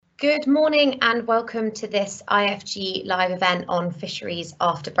Good morning and welcome to this IFG live event on fisheries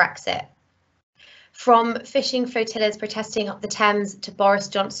after Brexit. From fishing flotillas protesting up the Thames to Boris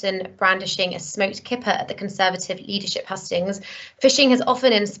Johnson brandishing a smoked kipper at the Conservative leadership hustings, fishing has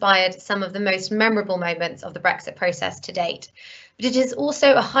often inspired some of the most memorable moments of the Brexit process to date. But it is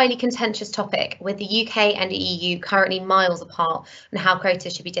also a highly contentious topic, with the UK and the EU currently miles apart on how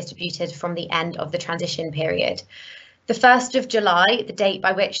quotas should be distributed from the end of the transition period. The 1st of July, the date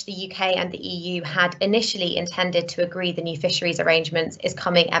by which the UK and the EU had initially intended to agree the new fisheries arrangements, is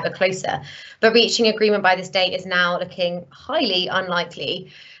coming ever closer, but reaching agreement by this date is now looking highly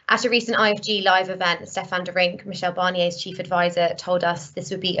unlikely. At a recent IFG live event, Stefan de Rink, Michel Barnier's chief advisor, told us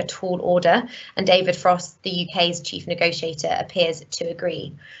this would be a tall order, and David Frost, the UK's chief negotiator, appears to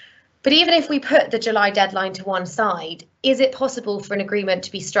agree. But even if we put the July deadline to one side, is it possible for an agreement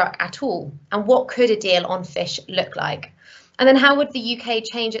to be struck at all? And what could a deal on fish look like? And then how would the UK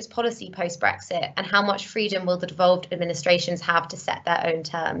change its policy post-Brexit? And how much freedom will the devolved administrations have to set their own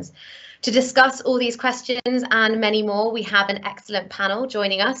terms? To discuss all these questions and many more, we have an excellent panel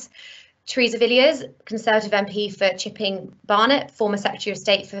joining us. Theresa Villiers, Conservative MP for Chipping Barnet, former Secretary of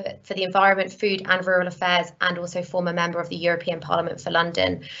State for the Environment, Food and Rural Affairs, and also former member of the European Parliament for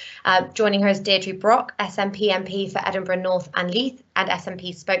London. Joining her is Deirdre Brock, SNP MP for Edinburgh North and Leith, and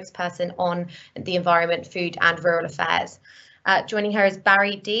SNP spokesperson on the Environment, Food and Rural Affairs. Joining her is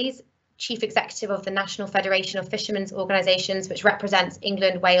Barry Dees, Chief Executive of the National Federation of Fishermen's Organisations, which represents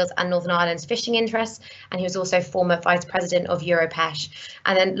England, Wales and Northern Ireland's fishing interests, and he was also former Vice President of Europesh.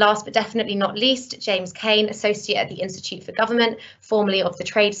 And then last but definitely not least, James Kane, Associate at the Institute for Government, formerly of the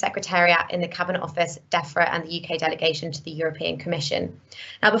Trade Secretariat in the Cabinet Office, DEFRA and the UK delegation to the European Commission.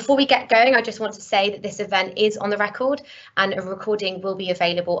 Now, before we get going, I just want to say that this event is on the record and a recording will be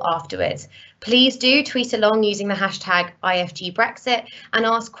available afterwards. Please do tweet along using the hashtag IFGBrexit and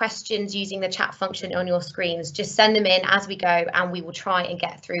ask questions using the chat function on your screens. Just send them in as we go and we will try and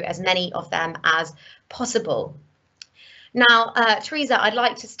get through as many of them as possible. Now, Theresa, I'd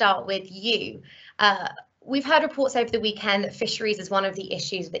like to start with you. We've heard reports over the weekend that fisheries is one of the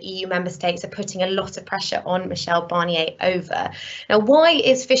issues that EU member states are putting a lot of pressure on Michel Barnier over. Now, why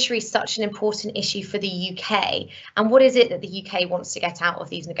is fisheries such an important issue for the UK? And what is it that the UK wants to get out of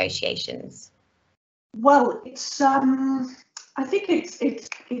these negotiations? Well, I think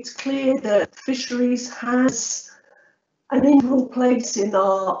it's clear that fisheries has an integral place in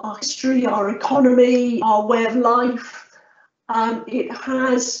our history, our economy, our way of life. It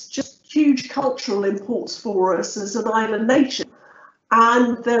has just huge cultural imports for us as an island nation.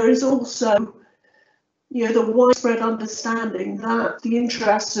 And there is also, the widespread understanding that the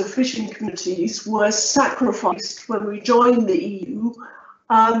interests of fishing communities were sacrificed when we joined the EU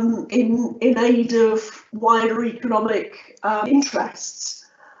in aid of wider economic interests.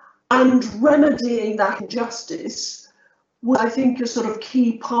 And remedying that injustice was, I think, a sort of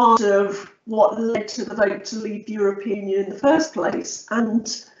key part of what led to the vote to leave the European Union in the first place.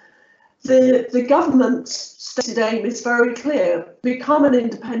 And the government's stated aim is very clear: become an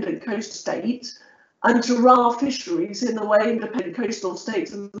independent coastal state and to run our fisheries in the way independent coastal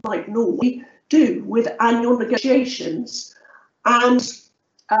states like Norway do, with annual negotiations. And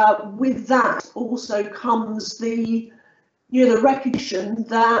with that also comes the recognition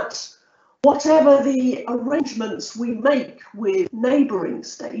that whatever the arrangements we make with neighbouring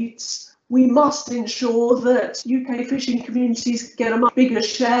states, we must ensure that UK fishing communities get a much bigger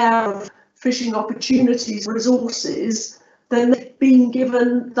share of fishing opportunities, resources, than they've been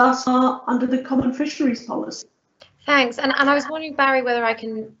given thus far under the Common Fisheries Policy. Thanks. And I was wondering, Barry, whether I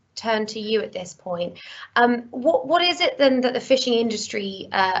can turn to you at this point. What is it then that the fishing industry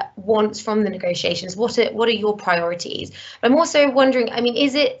wants from the negotiations? What are your priorities? I'm also wondering,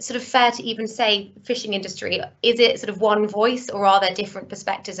 is it sort of fair to even say fishing industry? Is it sort of one voice, or are there different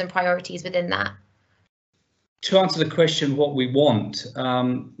perspectives and priorities within that? To answer the question, what we want,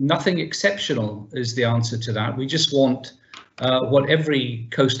 nothing exceptional is the answer to that. We just want what every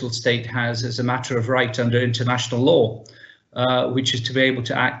coastal state has as a matter of right under international law. Which is to be able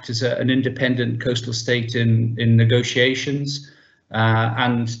to act as an independent coastal state in negotiations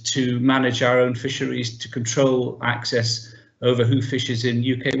and to manage our own fisheries, to control access over who fishes in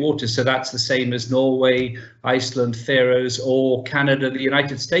UK waters. So that's the same as Norway, Iceland, Faroes, or Canada, the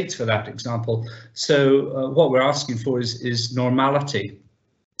United States, for that example. So what we're asking for is normality.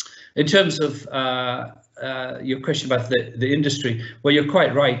 In terms of your question about the industry, well, you're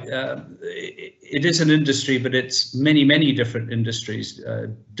quite right. It is an industry, but it's many different industries,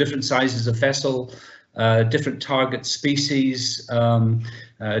 different sizes of vessel, different target species,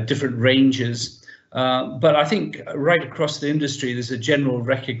 different ranges. But I think right across the industry, there's a general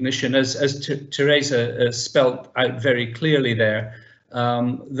recognition, as Teresa spelt out very clearly there,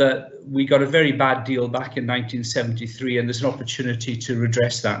 that we got a very bad deal back in 1973, and there's an opportunity to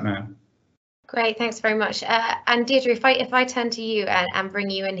redress that now. Great, thanks very much. And Deirdre, if I turn to you and bring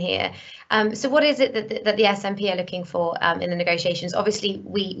you in here, so what is it that the SNP are looking for in the negotiations? Obviously,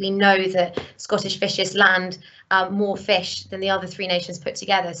 we know that Scottish fishers land more fish than the other three nations put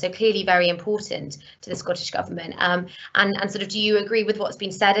together, so clearly very important to the Scottish government. And sort of, do you agree with what's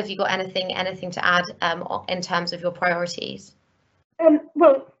been said? Have you got anything to add in terms of your priorities?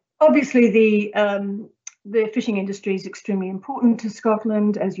 Well, obviously the fishing industry is extremely important to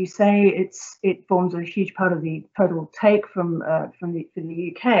Scotland. As you say, it forms a huge part of the total take from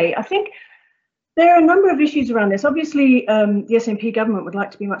the UK. I think there are a number of issues around this. Obviously, the SNP government would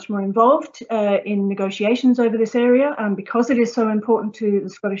like to be much more involved in negotiations over this area, because it is so important to the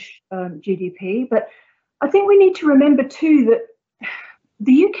Scottish GDP. But I think we need to remember too that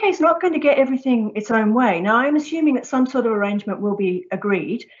the UK is not going to get everything its own way. Now, I'm assuming that some sort of arrangement will be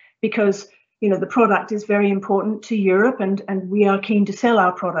agreed, because the product is very important to Europe, and we are keen to sell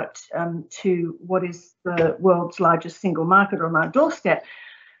our product to what is the world's largest single market on our doorstep.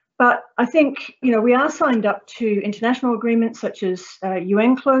 But I think, we are signed up to international agreements such as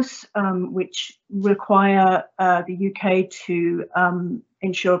UNCLOS, which require the UK to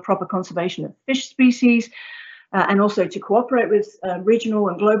ensure proper conservation of fish species, and also to cooperate with regional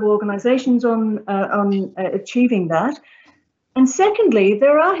and global organisations on achieving that. And secondly,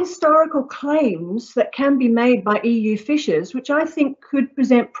 there are historical claims that can be made by EU fishers, which I think could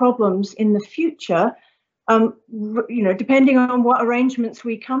present problems in the future, depending on what arrangements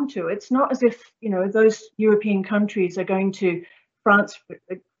we come to. It's not as if, those European countries are going to France,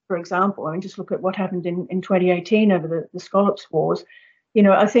 for example. I mean, just look at what happened in 2018 over the scallops wars.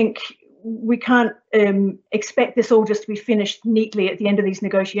 I think we can't expect this all just to be finished neatly at the end of these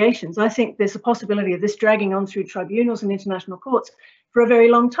negotiations. I think there's a possibility of this dragging on through tribunals and international courts for a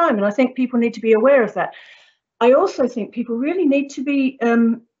very long time, and I think people need to be aware of that. I also think people really need to be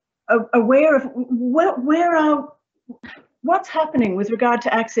aware of what's happening with regard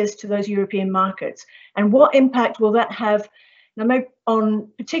to access to those European markets, and what impact will that have on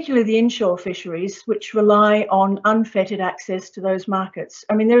particularly the inshore fisheries, which rely on unfettered access to those markets.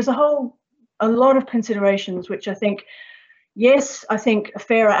 I mean, there's a lot of considerations which I think, yes, I think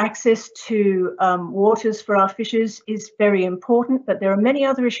fairer access to waters for our fishers is very important, but there are many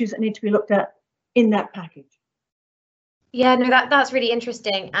other issues that need to be looked at in that package. Yeah, no, that's really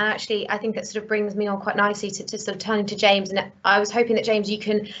interesting, and actually I think that sort of brings me on quite nicely to sort of turning to James. And I was hoping that, James, you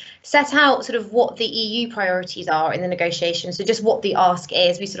can set out sort of what the EU priorities are in the negotiations, so just what the ask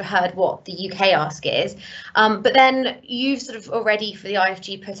is. We sort of heard what the UK ask is, but then you've sort of already, for the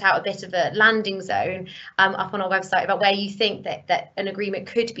IFG, put out a bit of a landing zone up on our website about where you think that an agreement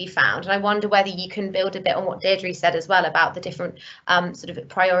could be found, and I wonder whether you can build a bit on what Deirdre said as well about the different sort of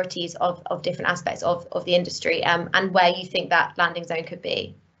priorities of different aspects of the industry, and where you think that landing zone could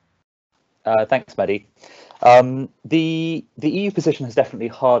be. Thanks, Maddie. The EU position has definitely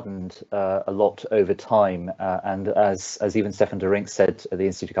hardened a lot over time, and as even Stefan de Rink said at the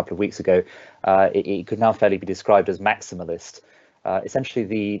Institute a couple of weeks ago, it could now fairly be described as maximalist.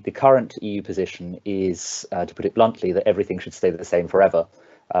 Essentially, the current EU position is, to put it bluntly, that everything should stay the same forever.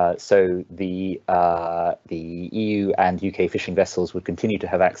 So the EU and UK fishing vessels would continue to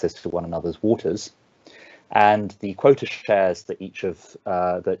have access to one another's waters, and the quota shares that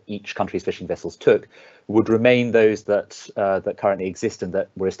each country's fishing vessels took would remain those that currently exist and that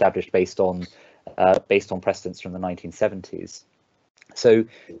were established based on precedents from the 1970s. So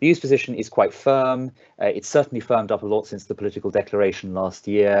the EU's position is quite firm. It's certainly firmed up a lot since the political declaration last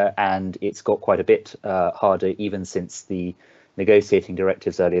year, and it's got quite a bit harder even since the negotiating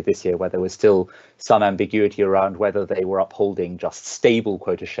directives earlier this year, where there was still some ambiguity around whether they were upholding just stable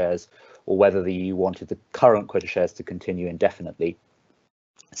quota shares or whether the EU wanted the current quota shares to continue indefinitely.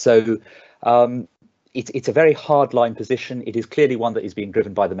 So it's a very hard-line position. It is clearly one that is being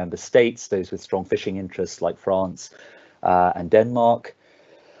driven by the member states, those with strong fishing interests like France and Denmark.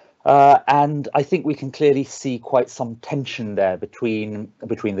 And I think we can clearly see quite some tension there between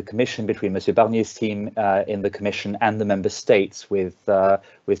the Commission, between Monsieur Barnier's team in the Commission and the member states, with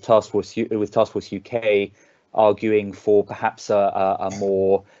Task Force UK arguing for perhaps a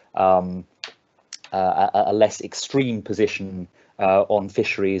more a less extreme position on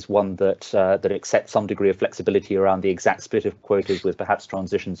fisheries, one that accepts some degree of flexibility around the exact split of quotas, with perhaps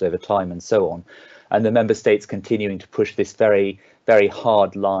transitions over time and so on, and the member states continuing to push this very, very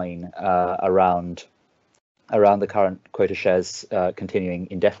hard line around the current quota shares continuing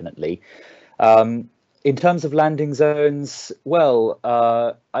indefinitely. In terms of landing zones, well,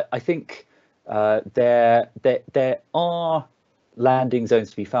 I think there are landing zones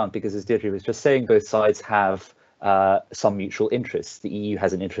to be found, because, as Deirdre was just saying, both sides have some mutual interests. The EU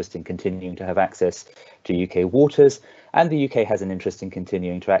has an interest in continuing to have access to UK waters, and the UK has an interest in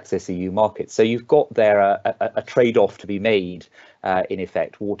continuing to access EU markets. So you've got there a trade-off to be made, in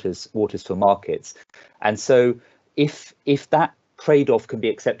effect, waters for markets. And so if that trade-off can be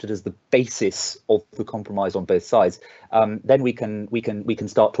accepted as the basis of the compromise on both sides, then we can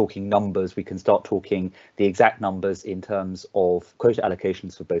start talking numbers. We can start talking the exact numbers in terms of quota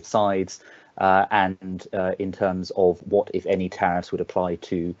allocations for both sides, and in terms of what, if any, tariffs would apply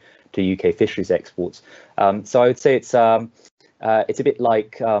to UK fisheries exports. So I would say it's a bit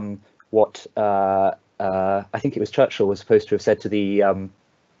like what I think it was Churchill was supposed to have said to the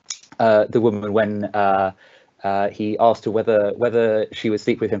woman when he asked her whether she would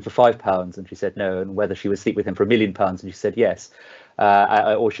sleep with him for £5, and she said no, and whether she would sleep with him for £1 million, and she said yes,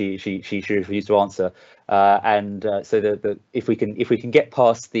 or she refused to answer. So if we can get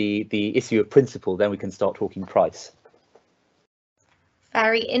past the issue of principle, then we can start talking price.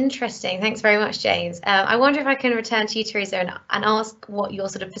 Very interesting. Thanks very much, James. I wonder if I can return to you, Teresa, and ask what your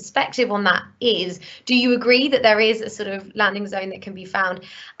sort of perspective on that is. Do you agree that there is a sort of landing zone that can be found?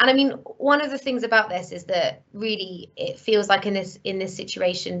 And I mean, one of the things about this is that really it feels like in this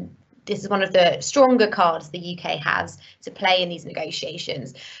situation, this is one of the stronger cards the UK has to play in these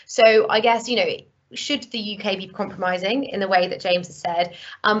negotiations. So I guess, you know, should the UK be compromising in the way that James has said?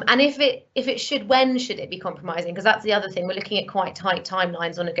 And if it should, when should it be compromising? Because that's the other thing. We're looking at quite tight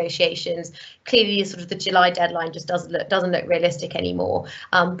timelines on negotiations. Clearly, sort of the July deadline just doesn't look realistic anymore.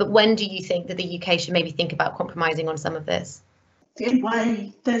 But when do you think that the UK should maybe think about compromising on some of this? The only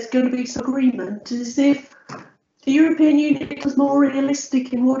way there's going to be some agreement is if the European Union becomes more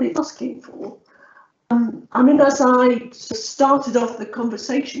realistic in what it's asking for. I mean, as I started off the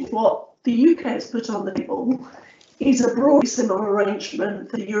conversation, what the UK has put on the table is a broadly similar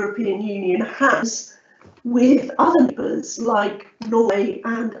arrangement the European Union has with other neighbours like Norway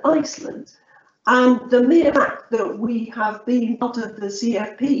and Iceland. And the mere fact that we have been part of the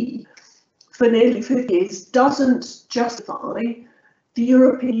CFP for nearly 50 years doesn't justify the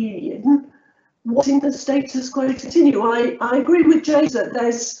European Union wanting the status quo to continue. I agree with James that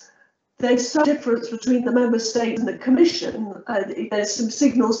there's some difference between the member states and the Commission. There's some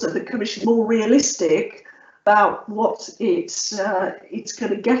signals that the Commission is more realistic about what it's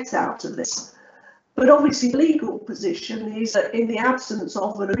going to get out of this. But obviously the legal position is that in the absence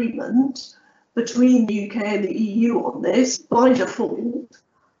of an agreement between the UK and the EU on this, by default,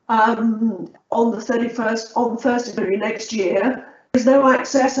 on the 1st of February next year, there's no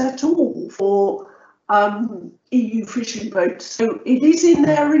access at all for EU fishing boats. So it is in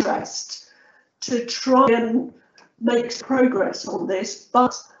their interest to try and make progress on this,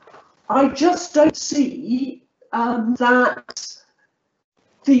 but I just don't see that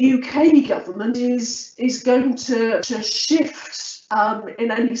the UK government is going to shift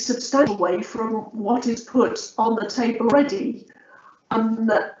in any substantial way from what is put on the table already.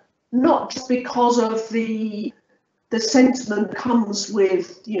 Not just because of the sentiment comes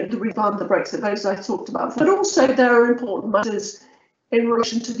with, you know, the refund, the Brexit votes I talked about, but also there are important matters in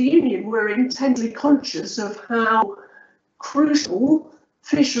relation to the Union. We're intensely conscious of how crucial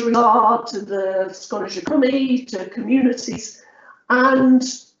fisheries are to the Scottish economy, to communities, and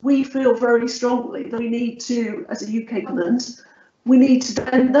we feel very strongly that we need to, as a UK government, we need to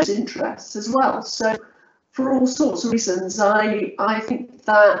defend those interests as well. So for all sorts of reasons, I think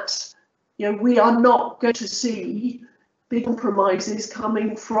that, you know, we are not going to see big compromises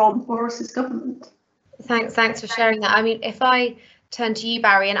coming from Boris's government. Thanks for sharing that. I mean, if I turn to you,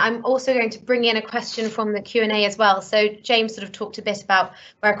 Barry, and I'm also going to bring in a question from the Q&A as well. So James sort of talked a bit about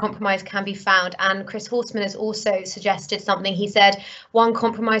where a compromise can be found, and Chris Horseman has also suggested something. He said one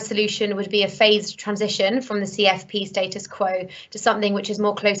compromise solution would be a phased transition from the CFP status quo to something which is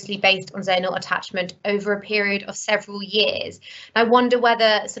more closely based on zonal attachment over a period of several years. I wonder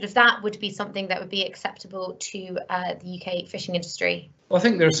whether sort of that would be something that would be acceptable to the UK fishing industry. Well, I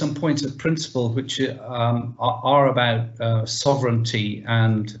think there are some points of principle which are about sovereignty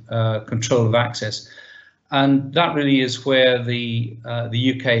and control of access, and that really is where the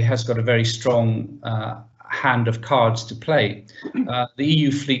UK has got a very strong hand of cards to play. The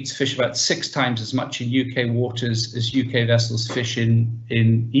EU fleets fish about 6 times as much in UK waters as UK vessels fish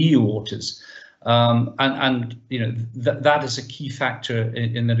in EU waters, and you know that is a key factor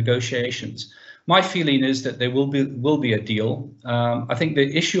in the negotiations. My feeling is that there will be a deal. I think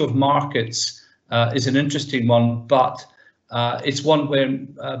the issue of markets is an interesting one, but it's one where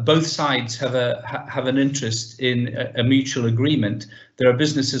both sides have an interest in a mutual agreement. There are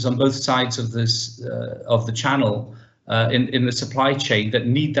businesses on both sides of this of the channel in the supply chain that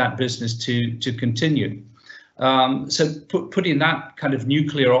need that business to continue. So putting that kind of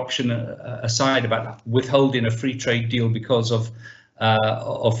nuclear option aside about withholding a free trade deal because of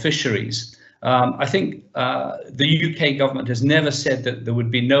fisheries, I think the UK government has never said that there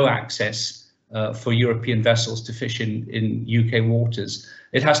would be no access for European vessels to fish in UK waters.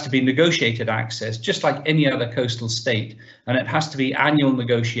 It has to be negotiated access, just like any other coastal state, and it has to be annual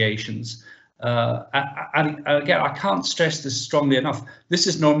negotiations. And again, I can't stress this strongly enough. This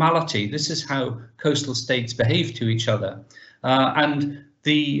is normality. This is how coastal states behave to each other. And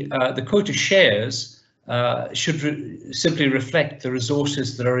the quota shares should simply reflect the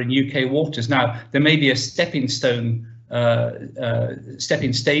resources that are in UK waters. Now, there may be a stepping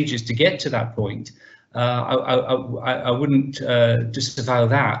stages to get to that point. I wouldn't disavow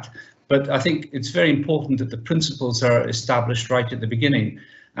that, but I think it's very important that the principles are established right at the beginning.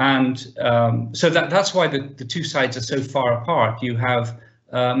 And so that's why the two sides are so far apart. You have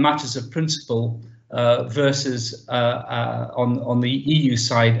matters of principle versus on the EU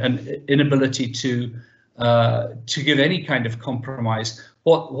side an inability to give any kind of compromise.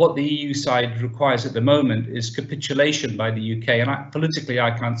 What the EU side requires at the moment is capitulation by the UK, and politically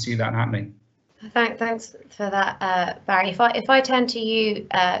I can't see that happening. Thanks for that, Barry. If I turn to you,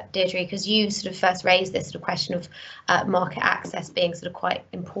 Deirdre, because you sort of first raised this sort of question of market access being sort of quite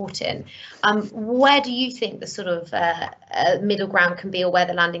important. Where do you think the sort of middle ground can be, or where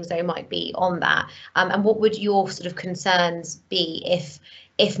the landing zone might be on that? And what would your sort of concerns be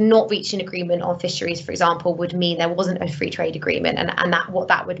if not reaching agreement on fisheries, for example, would mean there wasn't a free trade agreement, and what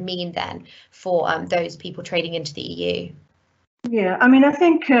that would mean then for those people trading into the EU? Yeah, I mean, I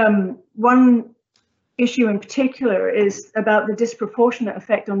think one issue in particular is about the disproportionate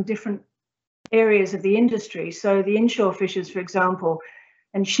effect on different areas of the industry. So the inshore fishers, for example,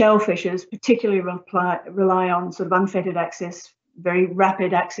 and shell fishers particularly rely on sort of unfettered access, very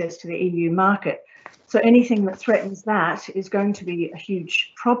rapid access to the EU market. So anything that threatens that is going to be a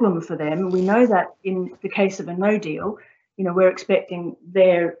huge problem for them. And we know that in the case of a no deal, you know, we're expecting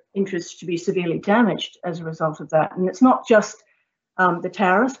their interests to be severely damaged as a result of that. And it's not just the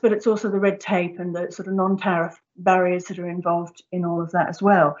tariffs, but it's also the red tape and the sort of non-tariff barriers that are involved in all of that as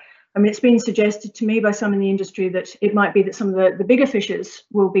well. I mean, it's been suggested to me by some in the industry that it might be that some of the bigger fishers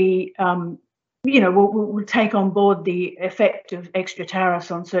will be, will take on board the effect of extra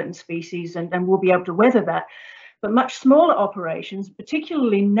tariffs on certain species and will be able to weather that. But much smaller operations,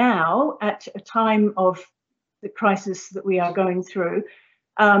 particularly now at a time of the crisis that we are going through,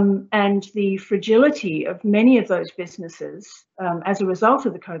 and the fragility of many of those businesses as a result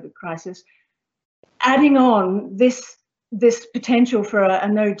of the COVID crisis, adding on this potential for a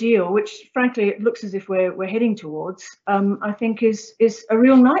no deal, which frankly it looks as if we're heading towards, I think is a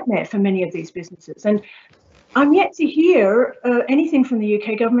real nightmare for many of these businesses. And I'm yet to hear anything from the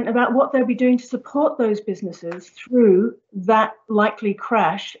UK government about what they'll be doing to support those businesses through that likely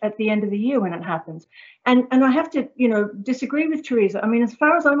crash at the end of the year when it happens. And I have to, disagree with Teresa. I mean, as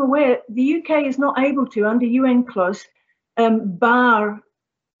far as I'm aware, the UK is not able to, under UN clause, bar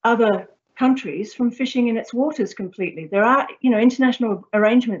other countries from fishing in its waters completely. There are, international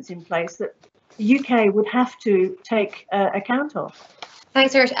arrangements in place that the UK would have to take account of.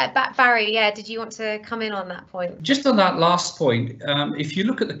 Thanks, Barry. Yeah, did you want to come in on that point? Just on that last point, if you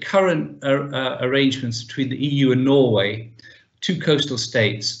look at the current arrangements between the EU and Norway, two coastal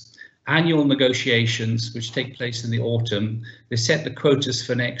states, annual negotiations which take place in the autumn, they set the quotas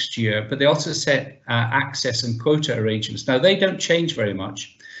for next year, but they also set access and quota arrangements. Now, they don't change very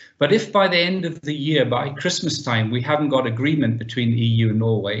much, but if by the end of the year, by Christmas time, we haven't got agreement between the EU and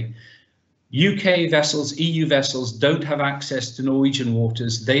Norway, UK vessels, EU vessels don't have access to Norwegian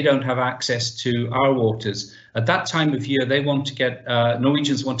waters. They don't have access to our waters. At that time of year, they want to get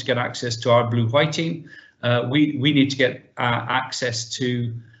Norwegians want to get access to our blue whiting. We need to get access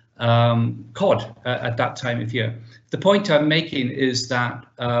to cod at that time of year. The point I'm making is that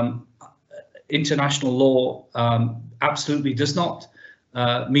international law absolutely does not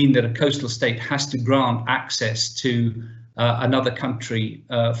mean that a coastal state has to grant access to another country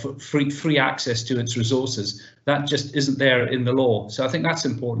for free access to its resources. That just isn't there in the law. So I think that's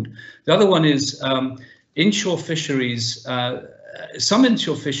important. The other one is inshore fisheries. Some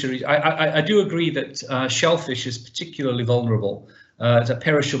inshore fisheries, I do agree that shellfish is particularly vulnerable. It's a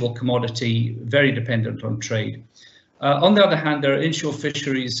perishable commodity, very dependent on trade. On the other hand, there are inshore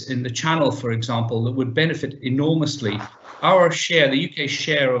fisheries in the Channel, for example, that would benefit enormously our share, the UK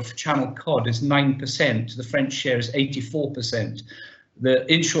share of channel cod is 9%. The French share is 84%.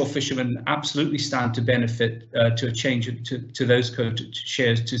 The inshore fishermen absolutely stand to benefit to a change to those quota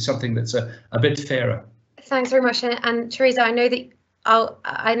shares to something that's a bit fairer. Thanks very much. And Teresa, I know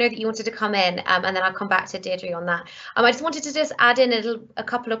that you wanted to come in, and then I'll come back to Deirdre on that. I just wanted to add in a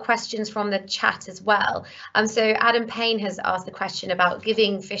couple of questions from the chat as well. So Adam Payne has asked the question about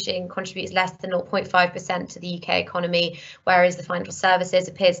giving fishing contributes less than 0.5% to the UK economy, whereas the financial services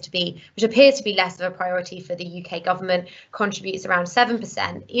appears to be less of a priority for the UK government, contributes around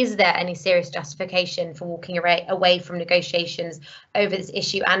 7%. Is there any serious justification for walking away from negotiations over this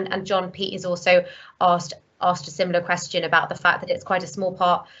issue? And John Pete has also asked a similar question about the fact that it's quite a small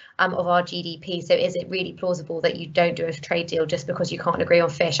part of our GDP. So is it really plausible that you don't do a trade deal just because you can't agree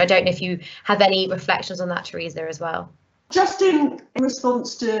on fish? I don't know if you have any reflections on that, Teresa, as well. Just in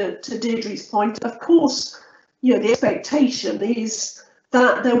response to Deirdre's point, of course, the expectation is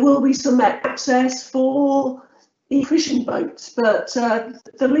that there will be some access for fishing boats, but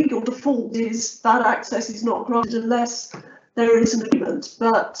the legal default is that access is not granted unless there is an agreement.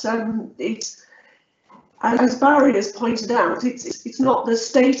 But it's, as Barry has pointed out, it's not the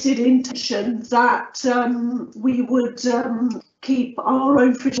stated intention that we would keep our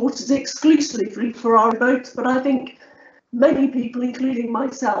own fishing waters exclusively for our boats, but I think many people, including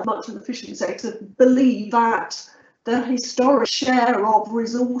myself, much of the fishing sector, believe that the historic share of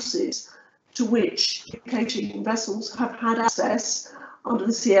resources to which UK fishing vessels have had access under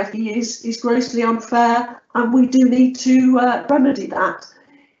the CFD is grossly unfair, and we do need to remedy that.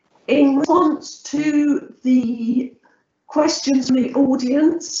 In response to the questions from the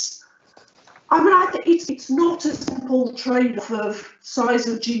audience, I think it's not a simple trade-off of size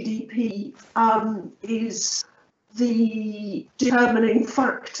of GDP is the determining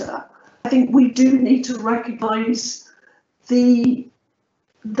factor. I think we do need to recognise the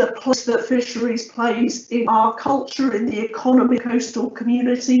place that fisheries plays in our culture, in the economy of coastal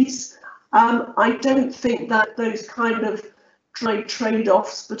communities. I don't think that those kind of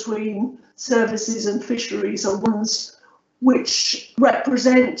trade-offs between services and fisheries are ones which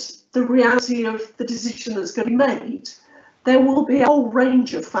represent the reality of the decision that's going to be made. There will be a whole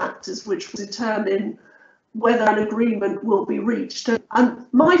range of factors which will determine whether an agreement will be reached. And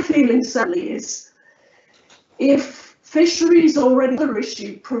my feeling certainly is, if fisheries or any other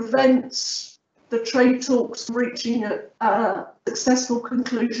issue prevents the trade talks from reaching a successful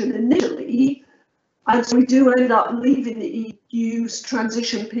conclusion initially, and so we do end up leaving the EU's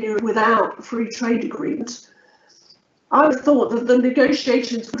transition period without a free trade agreement, I would have thought that the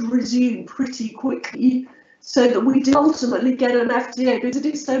negotiations would resume pretty quickly so that we do ultimately get an FTA, because it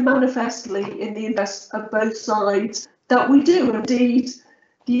is so manifestly in the interest of both sides that we do. Indeed,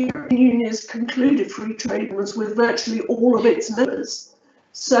 the European Union has concluded free trade agreements with virtually all of its members.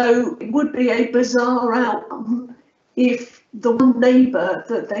 So it would be a bizarre outcome if the one neighbour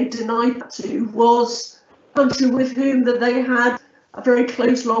that they denied that to was a country with whom that they had a very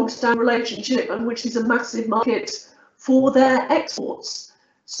close long-standing relationship and which is a massive market for their exports.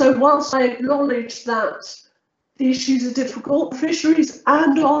 So whilst I acknowledge that the issues are difficult, fisheries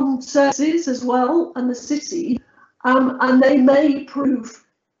and on services as well, and the city, and they may prove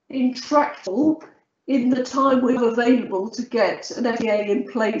intractable in the time we have available to get an FTA in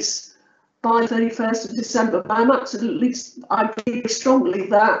place by 31st of December. But I believe strongly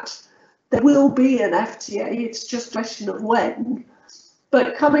that there will be an FTA, it's just a question of when.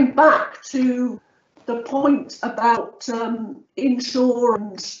 But coming back to the point about inshore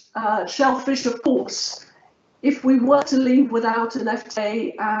and shellfish, of course, if we were to leave without an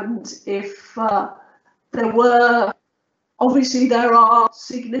FTA, and if there were, obviously there are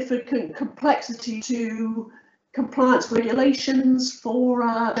significant complexity to compliance regulations for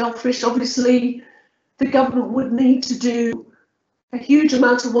shellfish. Obviously, the government would need to do a huge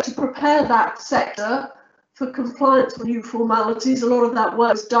amount of work to prepare that sector for compliance with new formalities. A lot of that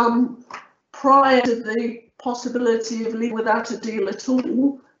work was done prior to the possibility of leaving without a deal at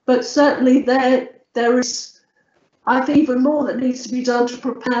all. But certainly there is, I think, even more that needs to be done to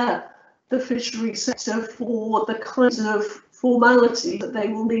prepare the fishery sector for the kinds of formalities that they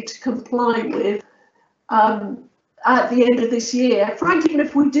will need to comply with at the end of this year. Frankly, even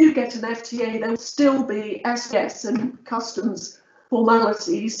if we do get an FTA, there will still be SPS and customs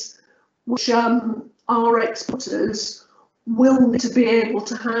formalities which our exporters will need to be able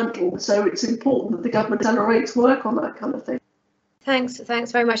to handle. So it's important that the government accelerates work on that kind of thing. Thanks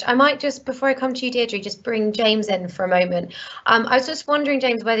very much. I might just, before I come to you, Deirdre, just bring James in for a moment. I was just wondering,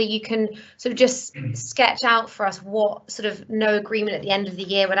 James, whether you can sort of just sketch out for us what sort of no agreement at the end of the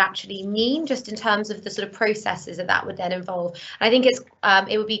year would actually mean, just in terms of the sort of processes that would then involve. And I think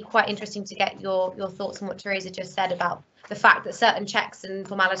it would be quite interesting to get your thoughts on what Teresa just said about the fact that certain checks and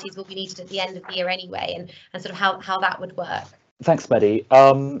formalities will be needed at the end of the year anyway, and sort of how that would work. Thanks, Maddie.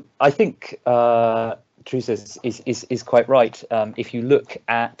 I think Teresa is quite right. If you look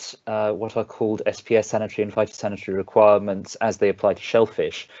at what are called SPS sanitary and phytosanitary requirements as they apply to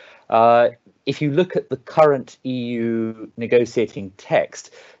shellfish, if you look at the current EU negotiating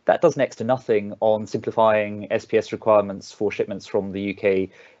text, that does next to nothing on simplifying SPS requirements for shipments from the UK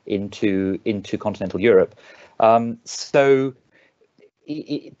into continental Europe. So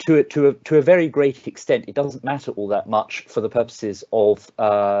to a very great extent, it doesn't matter all that much for the purposes of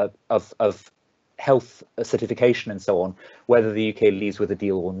health certification and so on, whether the UK leaves with a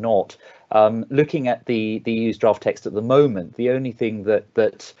deal or not. Looking at the EU's draft text at the moment, the only thing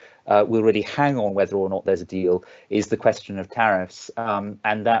that will really hang on whether or not there's a deal is the question of tariffs, and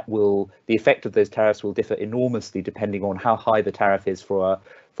the effect of those tariffs will differ enormously depending on how high the tariff is for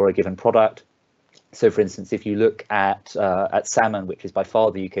a given product. So, for instance, if you look at salmon, which is by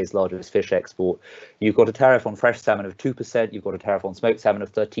far the UK's largest fish export, you've got a tariff on fresh salmon of 2%, you've got a tariff on smoked salmon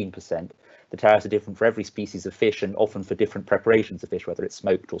of 13%. The tariffs are different for every species of fish and often for different preparations of fish, whether it's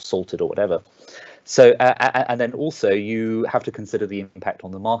smoked or salted or whatever. So, and then also you have to consider the impact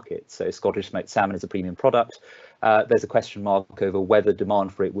on the market. So Scottish smoked salmon is a premium product. There's a question mark over whether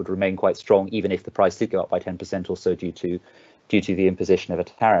demand for it would remain quite strong, even if the price did go up by 10% or so due to the imposition of a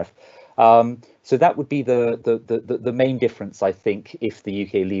tariff. So that would be the main difference, I think, if the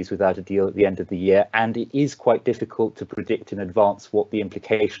UK leaves without a deal at the end of the year. And it is quite difficult to predict in advance what the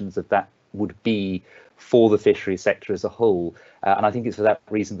implications of that would be for the fishery sector as a whole. And I think it's for that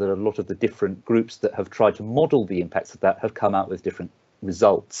reason that a lot of the different groups that have tried to model the impacts of that have come out with different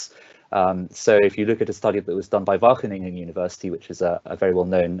results. So if you look at a study that was done by Wageningen University, which is a very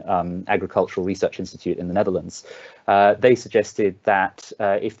well-known agricultural research institute in the Netherlands, they suggested that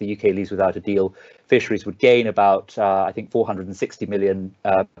if the UK leaves without a deal, fisheries would gain about, I think, £460 million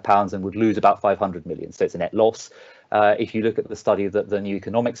and would lose about 500 million. So it's a net loss. If you look at the study that the New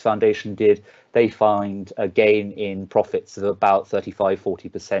Economics Foundation did, they find a gain in profits of about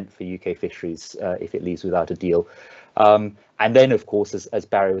 35–40% for UK fisheries if it leaves without a deal. And then, of course, as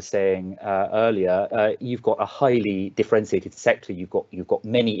Barry was saying earlier, you've got a highly differentiated sector. You've got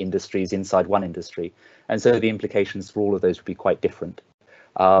many industries inside one industry, and so the implications for all of those would be quite different.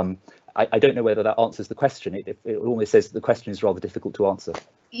 I don't know whether that answers the question. It almost says that the question is rather difficult to answer.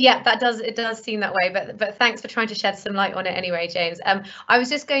 Yeah, it does seem that way, but thanks for trying to shed some light on it anyway, James. I was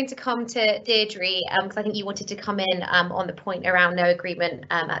just going to come to Deirdre because I think you wanted to come in on the point around no agreement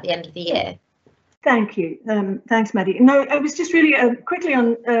at the end of the year. Thank you. Thanks, Maddie. No, I was just really quickly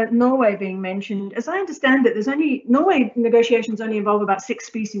on Norway being mentioned. As I understand it, Norway negotiations only involve about 6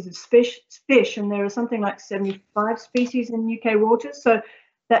 species of fish, and there are something like 75 species in UK waters. So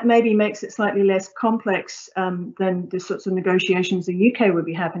that maybe makes it slightly less complex than the sorts of negotiations the UK would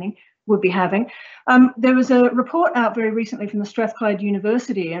be having. There was a report out very recently from the Strathclyde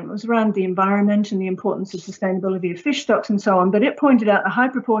University, and it was around the environment and the importance of sustainability of fish stocks and so on. But it pointed out a high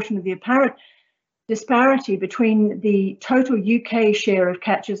proportion of the apparent disparity between the total UK share of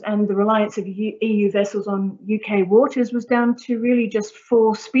catches and the reliance of EU vessels on UK waters was down to really just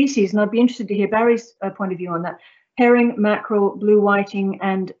 4 species. And I'd be interested to hear Barry's point of view on that. Herring, mackerel, blue whiting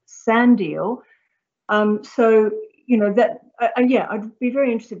and sand eel. So, you know, that, yeah, I'd be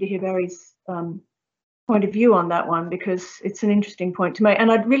very interested to hear Barry's point of view on that one, because it's an interesting point to make.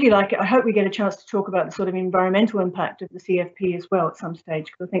 And I'd really like it. I hope we get a chance to talk about the sort of environmental impact of the CFP as well at some stage,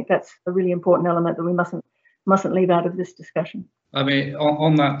 because I think that's a really important element that we mustn't leave out of this discussion. I mean,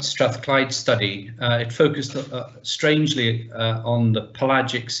 on that Strathclyde study, it focused strangely on the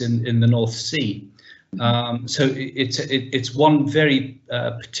pelagics in the North Sea. So it's one very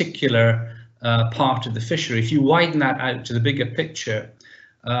particular part of the fishery. If you widen that out to the bigger picture,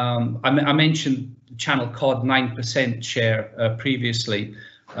 I mentioned Channel cod 9% share previously.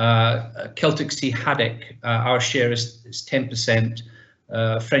 Celtic Sea haddock, our share is 10%.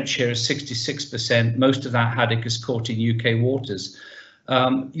 French share is 66%. Most of that haddock is caught in UK waters.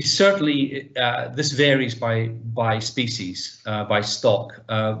 Certainly, this varies by species, by stock.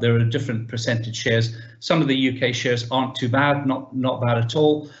 There are different percentage shares. Some of the UK shares aren't too bad, not bad at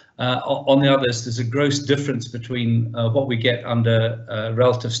all. On the others, there's a gross difference between what we get under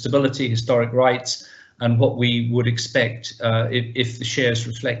relative stability, historic rights, and what we would expect if the shares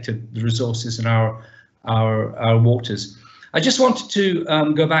reflected the resources in our waters. I just wanted to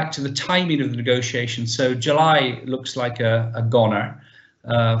go back to the timing of the negotiations. So July looks like a goner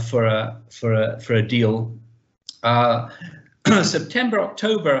for a deal. September,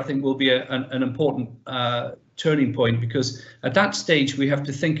 October, I think, will be an important turning point, because at that stage we have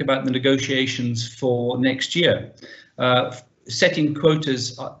to think about the negotiations for next year. Setting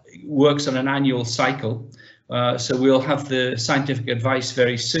quotas works on an annual cycle, so we'll have the scientific advice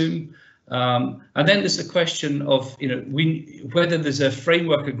very soon. And then there's the question of, whether there's a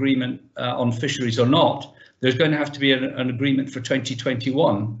framework agreement on fisheries or not. There's going to have to be an agreement for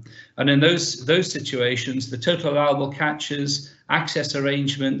 2021. And in those situations, the total allowable catches, access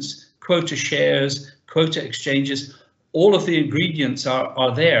arrangements, quota shares, quota exchanges, all of the ingredients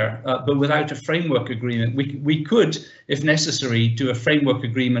are there, but without a framework agreement. We could, if necessary, do a framework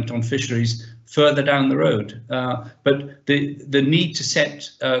agreement on fisheries further down the road. But the need to set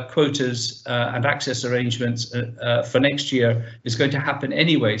quotas and access arrangements for next year is going to happen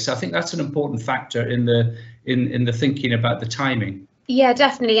anyway. So I think that's an important factor in the thinking about the timing. Yeah,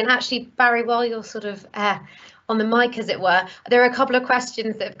 definitely. And actually, Barry, while you're sort of on the mic, as it were, there are a couple of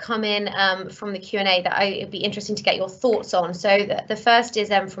questions that have come in from the Q&A that it'd be interesting to get your thoughts on. So the first is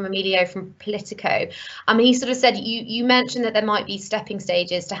from Emilio from Politico. He sort of said, you mentioned that there might be stepping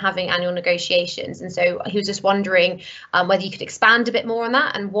stages to having annual negotiations, and so he was just wondering whether you could expand a bit more on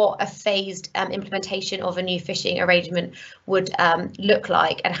that and what a phased implementation of a new fishing arrangement would look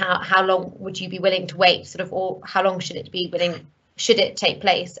like, and how long would you be willing to wait, sort of, or how long should it take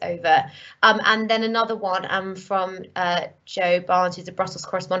place over? And then another one from Joe Barnes, who's a Brussels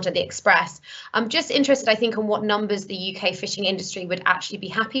correspondent at The Express. I'm just interested, I think, on what numbers the UK fishing industry would actually be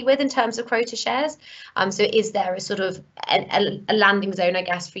happy with in terms of quota shares. So is there a sort of a landing zone, I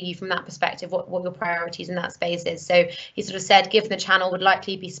guess, for you from that perspective, what your priorities in that space is? So he sort of said, given the channel would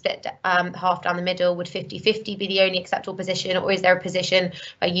likely be split half down the middle, would 50-50 be the only acceptable position, or is there a position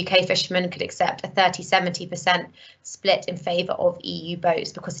where UK fishermen could accept a 30-70% split in favour of EU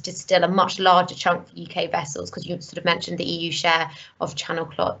boats, because it is still a much larger chunk for UK vessels, because you sort of mentioned the EU share of channel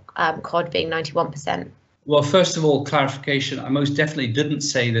cod being 91%. Well, first of all, clarification, I most definitely didn't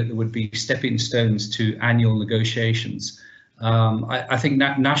say that there would be stepping stones to annual negotiations. I think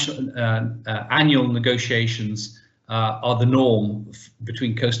that annual negotiations are the norm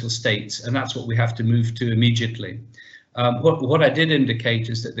between coastal states, and that's what we have to move to immediately. What I did indicate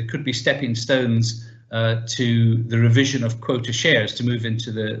is that there could be stepping stones to the revision of quota shares to move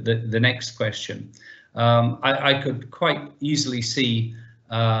into the next question. I could quite easily see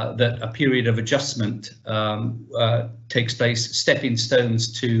that a period of adjustment takes place, stepping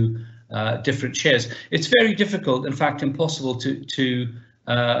stones to different shares. It's very difficult, in fact, impossible to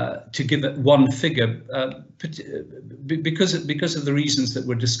give it one figure because of the reasons that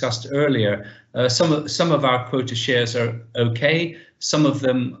were discussed earlier. Some of our quota shares are okay, some of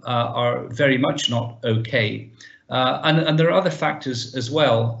them are very much not okay. And there are other factors as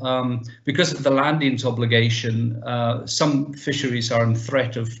well. Because of the landings obligation, some fisheries are in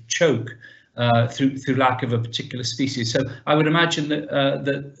threat of choke through lack of a particular species. So I would imagine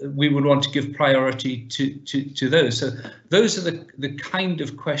that we would want to give priority to those. So those are the kind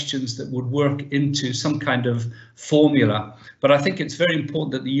of questions that would work into some kind of formula. But I think it's very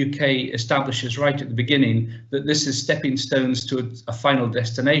important that the UK establishes right at the beginning that this is stepping stones to a final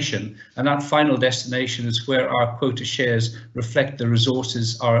destination, and that final destination is where our quota shares reflect the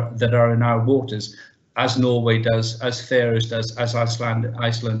resources that are in our waters, as Norway does, as Faroes does, as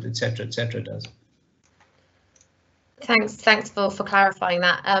Iceland, etc., does. Thanks for clarifying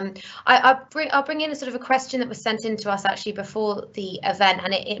that. I'll bring in a sort of a question that was sent in to us actually before the event,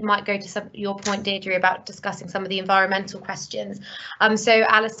 and it might go to your point, Deirdre, about discussing some of the environmental questions. So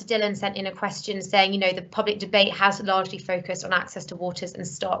Alistair Dillon sent in a question saying, the public debate has largely focused on access to waters and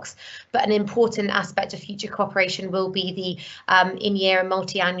stocks, but an important aspect of future cooperation will be the in-year and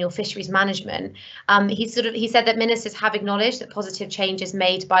multi-annual fisheries management. He said that ministers have acknowledged that positive changes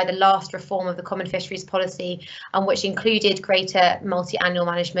made by the last reform of the Common Fisheries Policy, which included greater multi-annual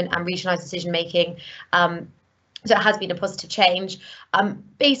management and regionalised decision making. So it has been a positive change.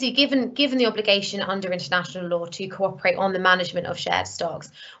 Basically, given the obligation under international law to cooperate on the management of shared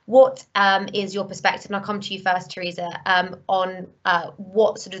stocks, what is your perspective? And I'll come to you first, Teresa, on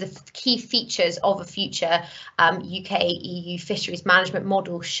what sort of the key features of a future UK-EU fisheries management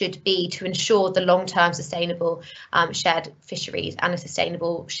model should be to ensure the long-term sustainable shared fisheries and a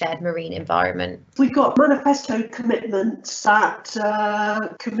sustainable shared marine environment. We've got manifesto commitments that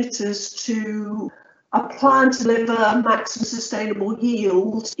commit us to a plan to deliver maximum sustainable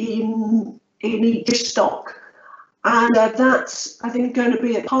yield in each stock, and that's, I think, going to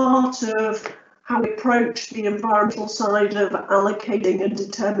be a part of how we approach the environmental side of allocating and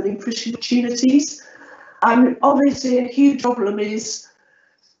determining fishing opportunities. Obviously, a huge problem is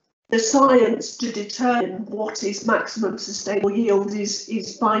the science to determine what is maximum sustainable yield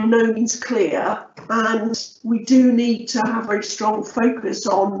is by no means clear, and we do need to have a very strong focus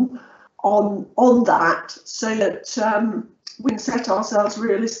on that so that we can set ourselves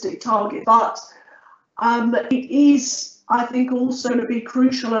realistic targets. But it is, I think, also going to be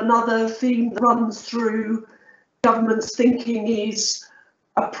crucial. Another theme that runs through government's thinking is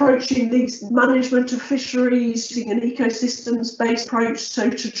approaching these management of fisheries using an ecosystems-based approach, so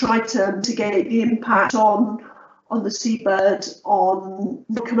to try to mitigate the impact on the seabird, on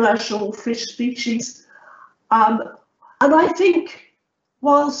the commercial fish species. And I think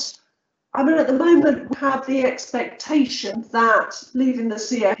whilst, at the moment we have the expectation that leaving the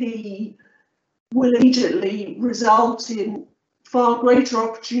CFP will immediately result in far greater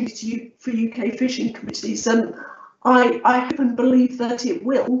opportunity for UK fishing committees, and I hope and believe that it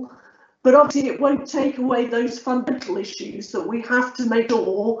will, but obviously it won't take away those fundamental issues that we have to make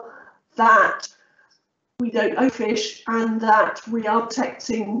sure that we don't overfish and that we are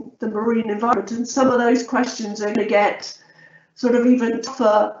protecting the marine environment. And some of those questions are going to get sort of even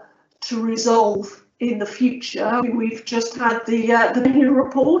tougher to resolve in the future. We've just had the Bennu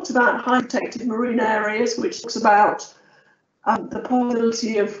report about high protected marine areas, which talks about the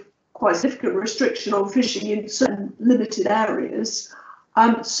possibility of quite significant restriction on fishing in certain limited areas.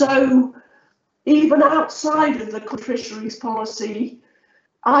 So even outside of the fisheries policy,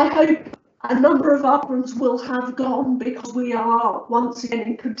 I hope a number of our problems will have gone because we are once again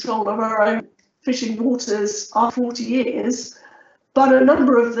in control of our own fishing waters after 40 years. But a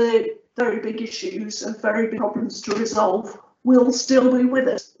number of the very big issues and very big problems to resolve will still be with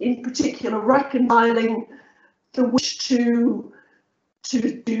us, in particular reconciling the wish to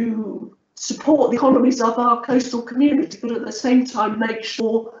support the economies of our coastal community, but at the same time make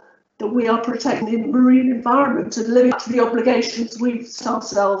sure that we are protecting the marine environment and living up to the obligations we've set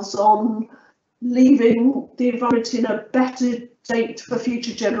ourselves on leaving the environment in a better state for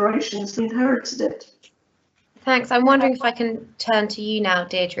future generations who inherited it. Thanks. I'm wondering if I can turn to you now,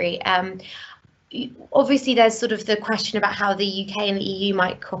 Deirdre. Obviously, there's sort of the question about how the UK and the EU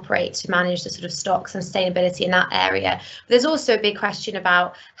might cooperate to manage the sort of stocks and sustainability in that area. But there's also a big question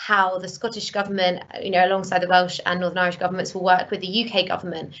about how the Scottish government, alongside the Welsh and Northern Irish governments, will work with the UK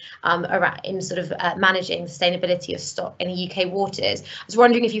government in sort of managing the sustainability of stock in the UK waters. I was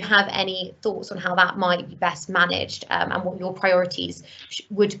wondering if you have any thoughts on how that might be best managed and what your priorities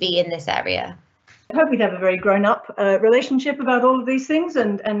would be in this area. I hope we'd have a very grown-up relationship about all of these things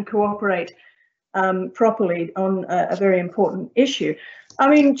and cooperate properly on a very important issue. I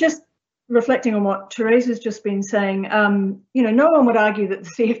mean, just reflecting on what Teresa's just been saying, no one would argue that the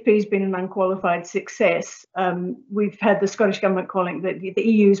CFP has been an unqualified success. We've had the Scottish Government calling it the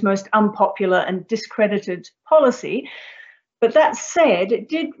EU's most unpopular and discredited policy. But that said, it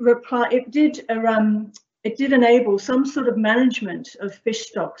did enable some sort of management of fish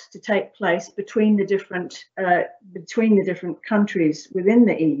stocks to take place between the different countries within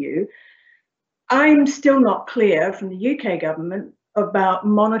the EU. I'm still not clear from the UK government about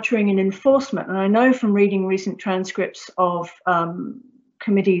monitoring and enforcement, and I know from reading recent transcripts of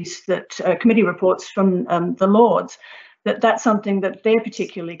committee reports from the Lords that that's something that they're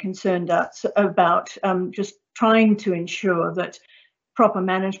particularly concerned about, just trying to ensure that proper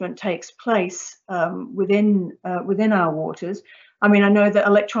management takes place within our waters. I mean, I know that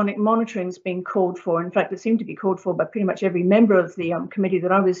electronic monitoring is being called for. In fact, it seemed to be called for by pretty much every member of the committee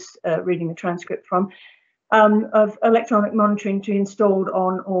that I was reading the transcript from, of electronic monitoring to be installed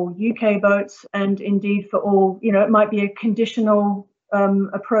on all UK boats, and indeed for all, it might be a conditional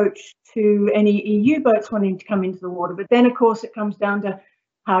approach to any EU boats wanting to come into the water. But then, of course, it comes down to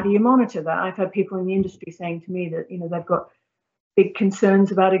how do you monitor that? I've had people in the industry saying to me that, they've got big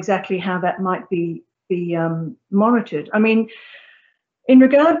concerns about exactly how that might be monitored. I mean, in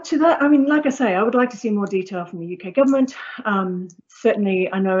regard to that, I mean, like I say, I would like to see more detail from the UK government.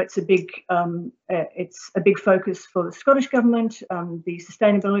 Certainly, I know it's a big focus for the Scottish government. The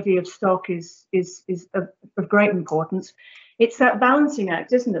sustainability of stock is of great importance. It's that balancing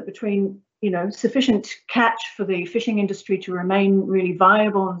act, isn't it, between sufficient catch for the fishing industry to remain really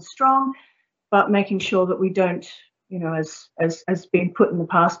viable and strong, but making sure that we don't, as been put in the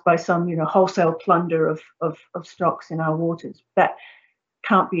past by some, wholesale plunder of stocks in our waters. That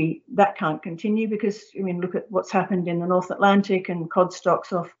can't continue, because I mean, look at what's happened in the North Atlantic and cod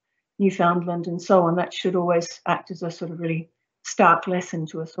stocks off Newfoundland and so on. That should always act as a sort of really stark lesson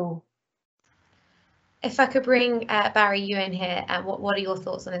to us all. If I could bring Barry, you in here, what are your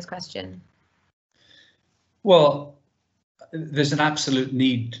thoughts on this question? Well, there's an absolute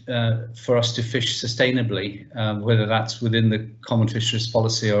need for us to fish sustainably, whether that's within the Common Fisheries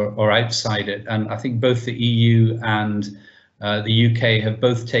Policy or outside it. And I think both the EU and the UK have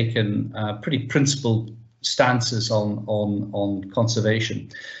both taken pretty principled stances on conservation.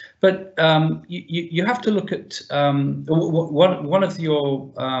 But you have to look at one of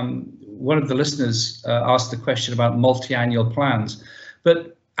the listeners asked the question about multi-annual plans,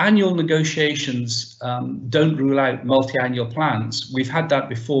 but annual negotiations don't rule out multi-annual plans. We've had that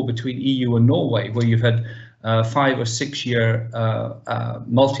before between EU and Norway, where you've had 5 or 6 year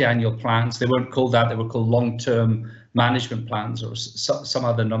multi-annual plans. They weren't called that; they were called long-term management plans or some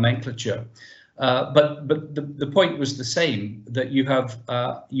other nomenclature. But the point was the same, that you have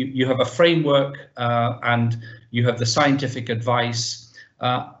a framework and you have the scientific advice.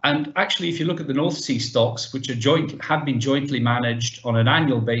 And actually, if you look at the North Sea stocks, which have been jointly managed on an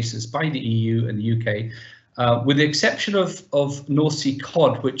annual basis by the EU and the UK, with the exception of North Sea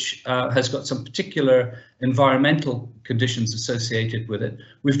cod, which has got some particular environmental conditions associated with it,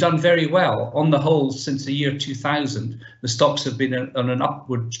 we've done very well. On the whole, since the year 2000, the stocks have been on an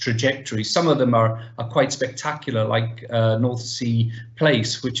upward trajectory. Some of them are quite spectacular, like North Sea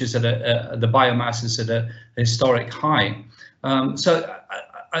Place, which is at the biomass is at a historic high. So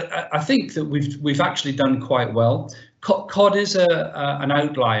I think that we've actually done quite well. Cod is an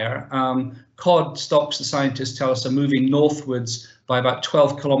outlier. Cod stocks, the scientists tell us, are moving northwards by about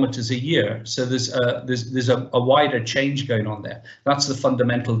 12 kilometers a year. So there's a wider change going on there. That's the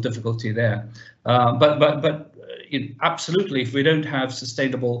fundamental difficulty there. But absolutely, if we don't have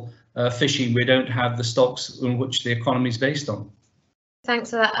sustainable fishing, we don't have the stocks on which the economy is based on.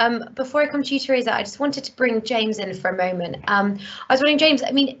 Thanks for that. Before I come to you, Teresa, I just wanted to bring James in for a moment. I was wondering, James, I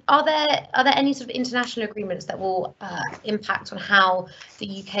mean, are there any sort of international agreements that will impact on how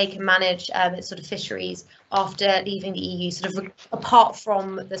the UK can manage its sort of fisheries after leaving the EU, sort of apart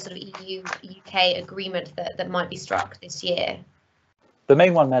from the sort of EU-UK agreement that might be struck this year? The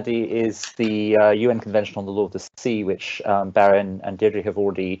main one, Maddie, is the UN Convention on the Law of the Sea, which Barry and Deirdre have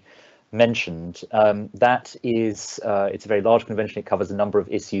already mentioned. That is, it's a very large convention. It covers a number of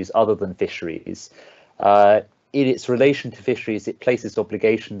issues other than fisheries. In its relation to fisheries, it places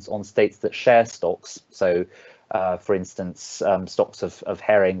obligations on states that share stocks. So, for instance, stocks of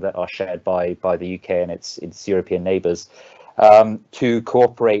herring that are shared by the UK and its European neighbours, to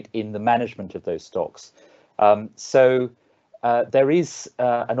cooperate in the management of those stocks. There is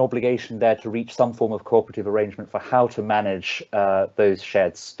an obligation there to reach some form of cooperative arrangement for how to manage those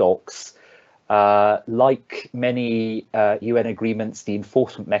shared stocks. Like many UN agreements, the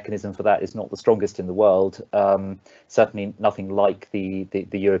enforcement mechanism for that is not the strongest in the world, certainly nothing like the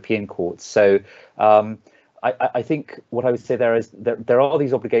European courts. So I think what I would say there is there are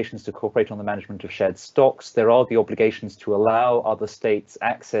these obligations to cooperate on the management of shared stocks. There are the obligations to allow other states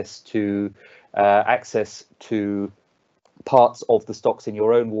access to parts of the stocks in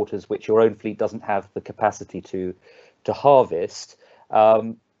your own waters which your own fleet doesn't have the capacity to harvest.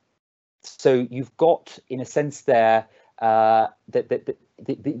 So you've got, in a sense, there that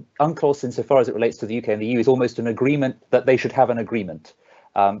the UNCLOS, insofar as it relates to the UK and the EU, is almost an agreement that they should have an agreement.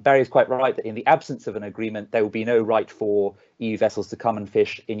 Barry is quite right that in the absence of an agreement, there will be no right for EU vessels to come and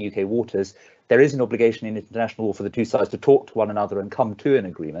fish in UK waters. There is an obligation in international law for the two sides to talk to one another and come to an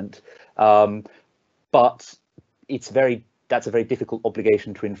agreement, but that's a very difficult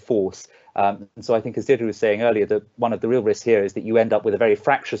obligation to enforce. And so I think, as Deirdre was saying earlier, that one of the real risks here is that you end up with a very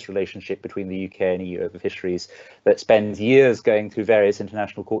fractious relationship between the UK and EU over fisheries that spends years going through various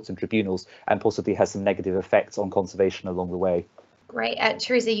international courts and tribunals and possibly has some negative effects on conservation along the way. Great.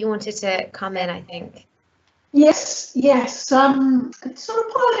 Teresa, you wanted to come in, I think. Yes. Sort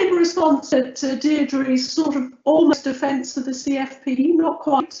of partly in response to Deirdre's sort of almost defence of the CFP, not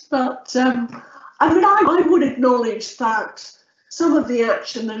quite, but I mean, I would acknowledge that some of the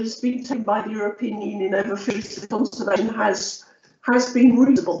action that has been taken by the European Union over fisheries conservation has been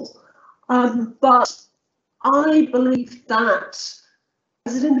reasonable. But I believe that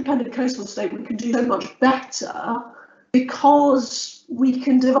as an independent coastal state, we can do so much better because we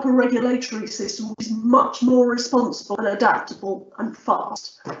can develop a regulatory system which is much more responsible and adaptable and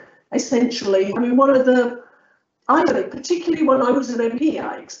fast. Essentially, I mean, particularly when I was an MP,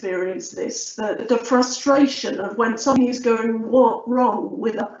 I experienced this, the frustration of when something is going wrong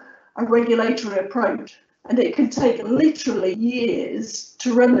with a regulatory approach, and it can take literally years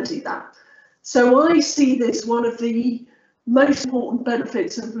to remedy that. So I see this one of the most important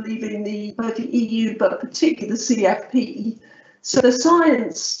benefits of leaving both the EU, but particularly the CFP. So the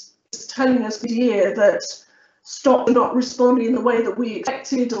science is telling us here that stocks are not responding in the way that we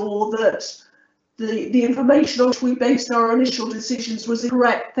expected, or that the information on which we based our initial decisions was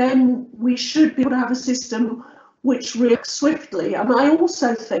incorrect, then we should be able to have a system which reacts swiftly. And I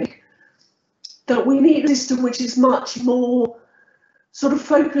also think that we need a system which is much more sort of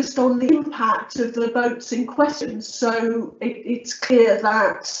focused on the impact of the boats in question. So it's clear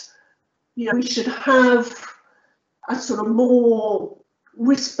that, you know, we should have a sort of more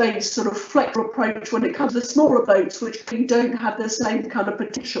risk-based sort of flexible approach when it comes to the smaller boats, which don't have the same kind of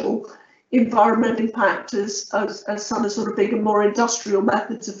potential environmental impact as some of sort of bigger, more industrial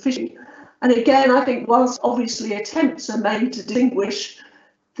methods of fishing. And again, I think whilst obviously attempts are made to distinguish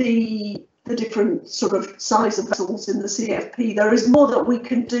the different sort of size of vessels in the CFP, there is more that we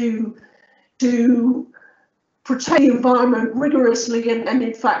can do to protect the environment rigorously and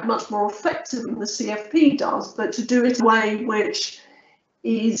in fact much more effective than the CFP does, but to do it in a way which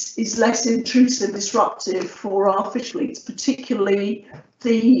is less intrusive and disruptive for our fish fleets, particularly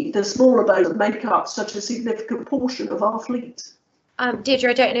the smaller boats that make up such a significant portion of our fleet. Deirdre,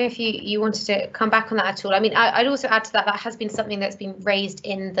 I don't know if you wanted to come back on that at all. I mean, I'd also add to that has been something that's been raised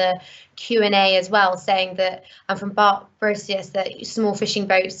in the Q&A as well, saying that, from Bart Brosius, that small fishing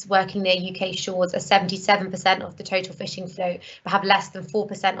boats working near UK shores are 77% of the total fishing float, but have less than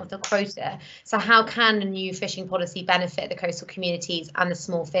 4% of the quota. So how can a new fishing policy benefit the coastal communities and the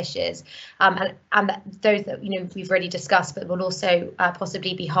small fishers, and those that, you know, we've already discussed, but will also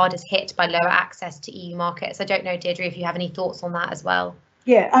possibly be hardest hit by lower access to EU markets? I don't know, Deirdre, if you have any thoughts on that as well.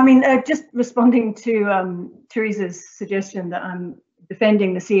 Yeah, I mean, just responding to Teresa's suggestion that I'm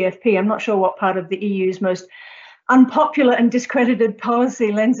defending the CFP, I'm not sure what part of the EU's most unpopular and discredited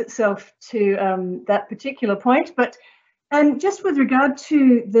policy lends itself to that particular point. But just with regard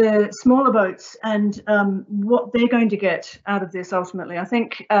to the smaller boats and what they're going to get out of this ultimately, I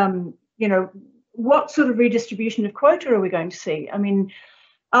think, you know, what sort of redistribution of quota are we going to see? I mean,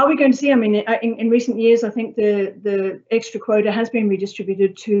 are we going to see, I mean, in recent years, I think the extra quota has been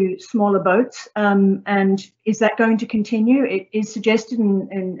redistributed to smaller boats, and is that going to continue? It is suggested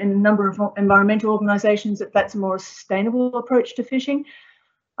in a number of environmental organisations that that's a more sustainable approach to fishing.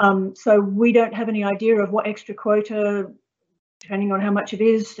 So we don't have any idea of what extra quota, depending on how much it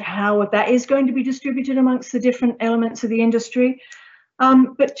is, how that is going to be distributed amongst the different elements of the industry.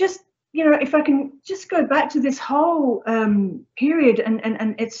 But just, you know, if I can just go back to this whole period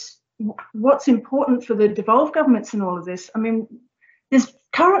and it's what's important for the devolved governments in all of this. I mean, there's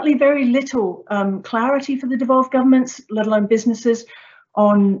currently very little clarity for the devolved governments, let alone businesses,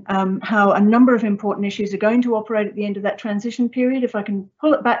 on how a number of important issues are going to operate at the end of that transition period. If I can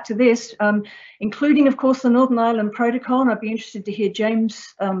pull it back to this, including, of course, the Northern Ireland Protocol, and I'd be interested to hear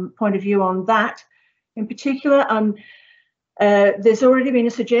James' point of view on that in particular. There's already been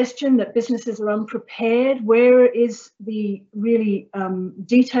a suggestion that businesses are unprepared. Where is the really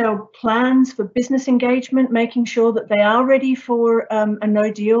detailed plans for business engagement, making sure that they are ready for a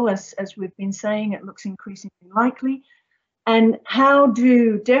no deal, as we've been saying, it looks increasingly likely? And how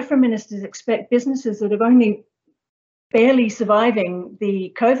do DEFRA ministers expect businesses that are only barely surviving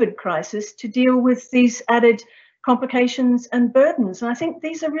the COVID crisis to deal with these added complications and burdens? And I think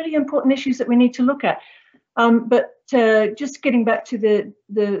these are really important issues that we need to look at. But just getting back to the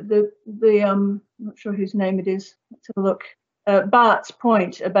I'm not sure whose name it is. Let's have a look. Bart's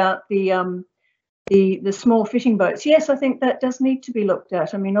point about the small fishing boats. Yes, I think that does need to be looked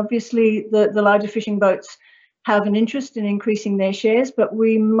at. I mean, obviously the larger fishing boats have an interest in increasing their shares, but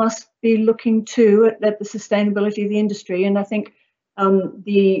we must be looking too at the sustainability of the industry. And I think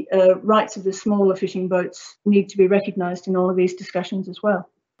the rights of the smaller fishing boats need to be recognised in all of these discussions as well.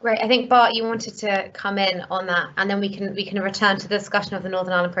 Right, I think Bart, you wanted to come in on that, and then we can return to the discussion of the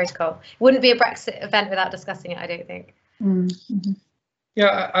Northern Ireland Protocol. It wouldn't be a Brexit event without discussing it, I don't think. Mm-hmm.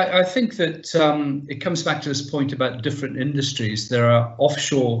 Yeah, I think that it comes back to this point about different industries. There are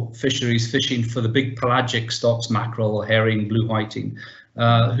offshore fisheries fishing for the big pelagic stocks, mackerel, herring, blue whiting,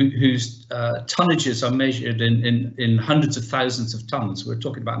 whose tonnages are measured in hundreds of thousands of tons. We're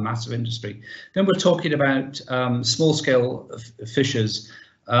talking about a massive industry. Then we're talking about small-scale fishers,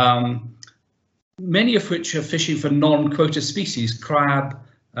 many of which are fishing for non-quota species. Crab,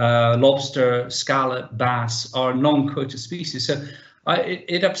 lobster, scallop, bass are non-quota species. So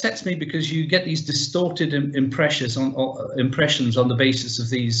it upsets me because you get these distorted impressions on the basis of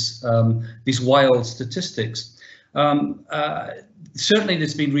these wild statistics. Certainly,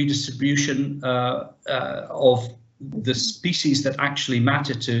 there's been redistribution of the species that actually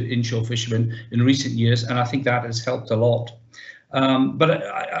matter to inshore fishermen in recent years, and I think that has helped a lot. And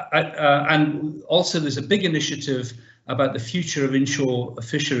also there's a big initiative about the future of inshore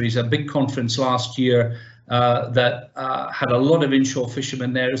fisheries, a big conference last year that had a lot of inshore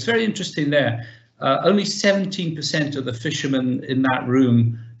fishermen there. It's very interesting there. only 17% of the fishermen in that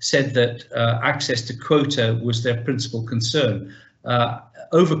room said that access to quota was their principal concern.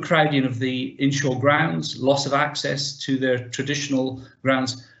 Overcrowding of the inshore grounds, loss of access to their traditional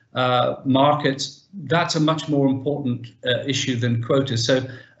grounds, markets, that's a much more important issue than quotas. So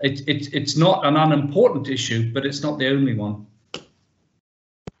it's not an unimportant issue, but it's not the only one.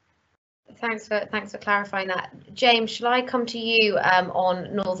 Thanks for clarifying that. James, shall I come to you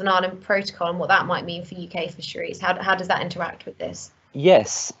on Northern Ireland Protocol and what that might mean for UK fisheries? How does that interact with this?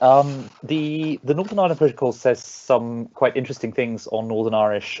 Yes, the Northern Ireland Protocol says some quite interesting things on Northern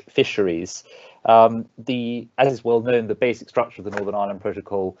Irish fisheries. As is well known, the basic structure of the Northern Ireland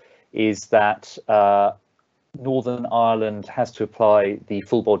Protocol is that Northern Ireland has to apply the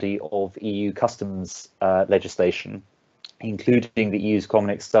full body of EU customs legislation, including the EU's common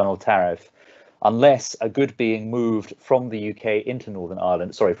external tariff, unless a good being moved from the UK into Northern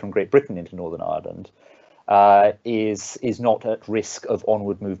Ireland, sorry, from Great Britain into Northern Ireland, is not at risk of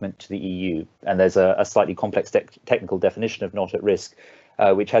onward movement to the EU. And there's a slightly complex technical definition of not at risk,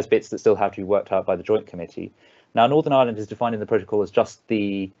 which has bits that still have to be worked out by the Joint Committee. Now, Northern Ireland is defined in the protocol as just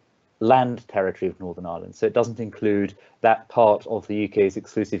the land territory of Northern Ireland, so it doesn't include that part of the UK's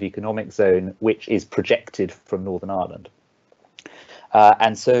exclusive economic zone which is projected from Northern Ireland.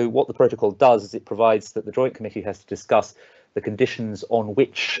 And so what the protocol does is it provides that the Joint Committee has to discuss the conditions on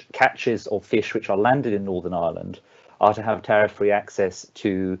which catches of fish which are landed in Northern Ireland are to have tariff-free access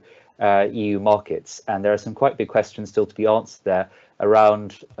to EU markets. And there are some quite big questions still to be answered there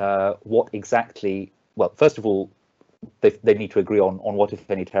around what exactly, well, first of all, they need to agree on what, if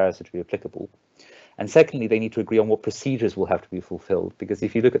any, tariffs are to be applicable. And secondly, they need to agree on what procedures will have to be fulfilled, because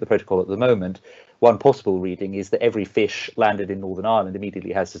if you look at the protocol at the moment, one possible reading is that every fish landed in Northern Ireland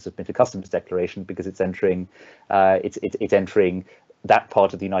immediately has to submit a customs declaration because it's entering entering that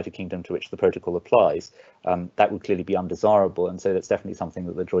part of the United Kingdom to which the protocol applies. That would clearly be undesirable, and so that's definitely something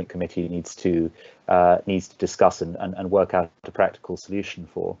that the Joint Committee needs to discuss and work out a practical solution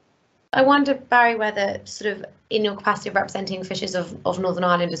for. I wonder, Barry, whether sort of in your capacity of representing fishers of Northern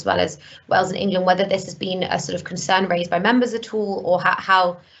Ireland as well as Wales and England, whether this has been a sort of concern raised by members at all, or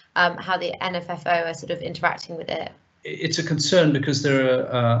how the NFFO are sort of interacting with it. It's a concern because there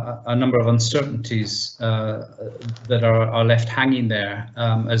are a number of uncertainties that are left hanging there,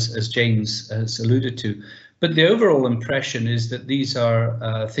 as James has alluded to. But the overall impression is that these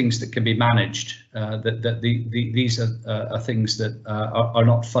are things that can be managed, these are things that are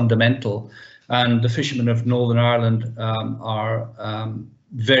not fundamental. And the fishermen of Northern Ireland are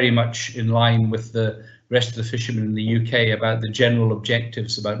very much in line with the rest of the fishermen in the UK about the general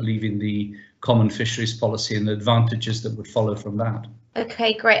objectives about leaving the common fisheries policy and the advantages that would follow from that.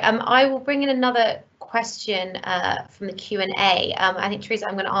 Okay, great. I will bring in another question from the Q&A. I think, Teresa,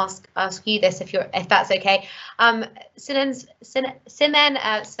 I'm going to ask you this if that's okay. Simen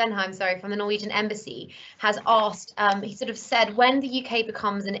Svenheim, sorry, from the Norwegian Embassy has asked, he sort of said, when the UK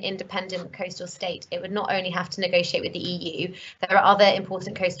becomes an independent coastal state, it would not only have to negotiate with the EU, there are other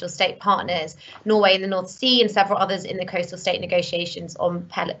important coastal state partners, Norway in the North Sea and several others in the coastal state negotiations on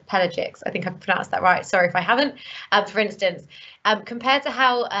pelagics. I think I've pronounced that right. Sorry if I haven't. For instance, compared to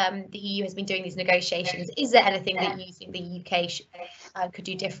how the EU has been doing these negotiations, is there anything that you think the UK could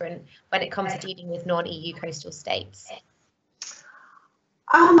do different when it comes to dealing with non-EU coastal states?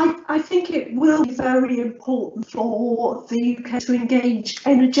 I think it will be very important for the UK to engage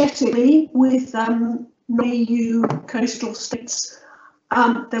energetically with non-EU coastal states.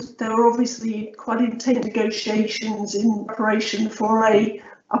 There are obviously quite intense negotiations in preparation for a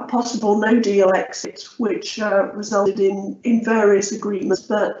possible no-deal exit, which resulted in various agreements.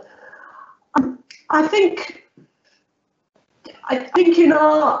 But I think in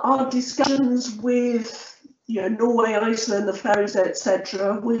our discussions with Norway, Iceland, the Faroes,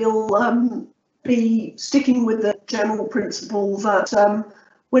 etc., we'll be sticking with the general principle that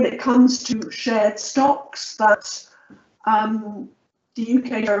when it comes to shared stocks, that the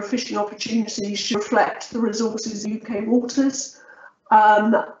UK share of fishing opportunities should reflect the resources of UK waters.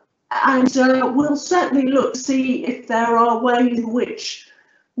 And we'll certainly look to see if there are ways in which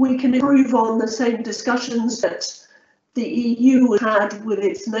we can improve on the same discussions that the EU had with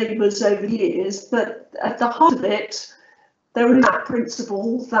its neighbours over the years. But at the heart of it, there is that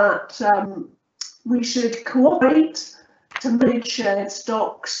principle that we should cooperate to manage shared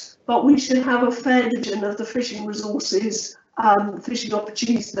stocks, but we should have a fair division of the fishing resources, fishing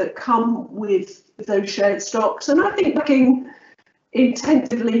opportunities that come with those shared stocks. And I think working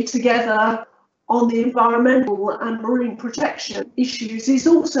intensively together on the environmental and marine protection issues is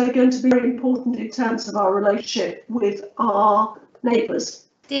also going to be very important in terms of our relationship with our neighbours.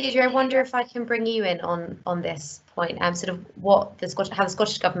 Deirdre, I wonder if I can bring you in on this point, sort of what how the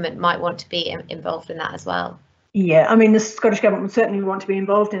Scottish Government might want to be involved in that as well. Yeah, I mean, the Scottish Government would certainly want to be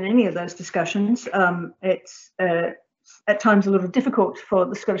involved in any of those discussions. It's at times a little difficult for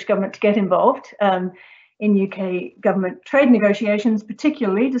the Scottish Government to get involved in UK government trade negotiations,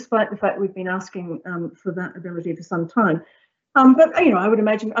 particularly, despite the fact we've been asking for that ability for some time. But, you know, I would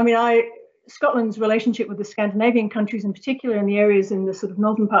imagine, I mean, Scotland's relationship with the Scandinavian countries, in particular in the areas in the sort of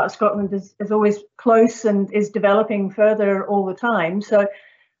northern part of Scotland, is always close and is developing further all the time. So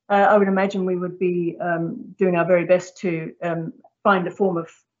I would imagine we would be doing our very best to find a form of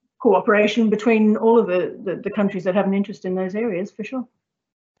cooperation between all of the countries that have an interest in those areas, for sure.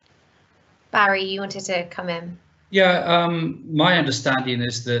 Barry, you wanted to come in? Yeah, my understanding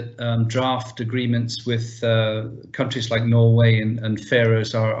is that draft agreements with countries like Norway and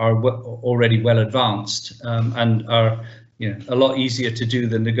Faroes are already well advanced and are, you know, a lot easier to do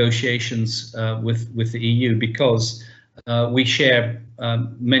than negotiations with the EU, because we share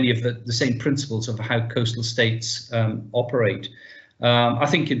many of the same principles of how coastal states operate. I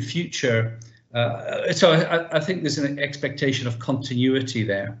think in future, I think there's an expectation of continuity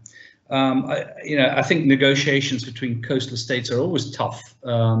there. I think negotiations between coastal states are always tough,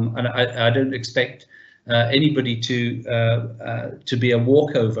 and I don't expect anybody to be a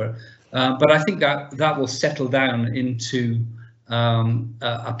walkover. But I think that will settle down into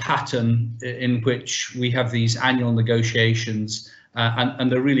a pattern in which we have these annual negotiations,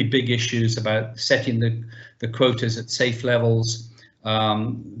 and the really big issues about setting the quotas at safe levels,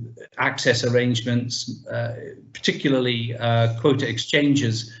 access arrangements, particularly quota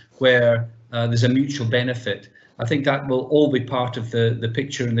exchanges where there's a mutual benefit. I think that will all be part of the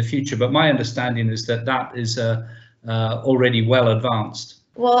picture in the future. But my understanding is that is already well advanced.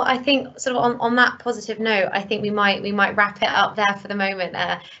 Well, I think sort of on that positive note, I think we might wrap it up there for the moment.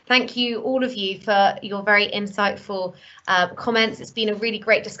 Thank you, all of you, for your very insightful comments. It's been a really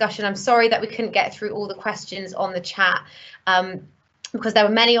great discussion. I'm sorry that we couldn't get through all the questions on the chat, because there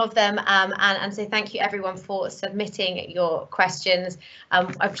were many of them, and so thank you everyone for submitting your questions.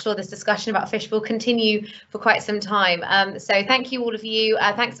 I'm sure this discussion about fish will continue for quite some time. So thank you all of you.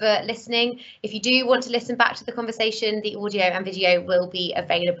 Thanks for listening. If you do want to listen back to the conversation, the audio and video will be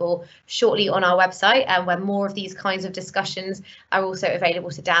available shortly on our website, where more of these kinds of discussions are also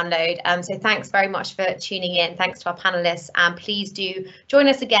available to download. So thanks very much for tuning in. Thanks to our panelists, and please do join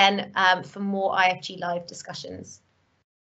us again for more IFG Live discussions.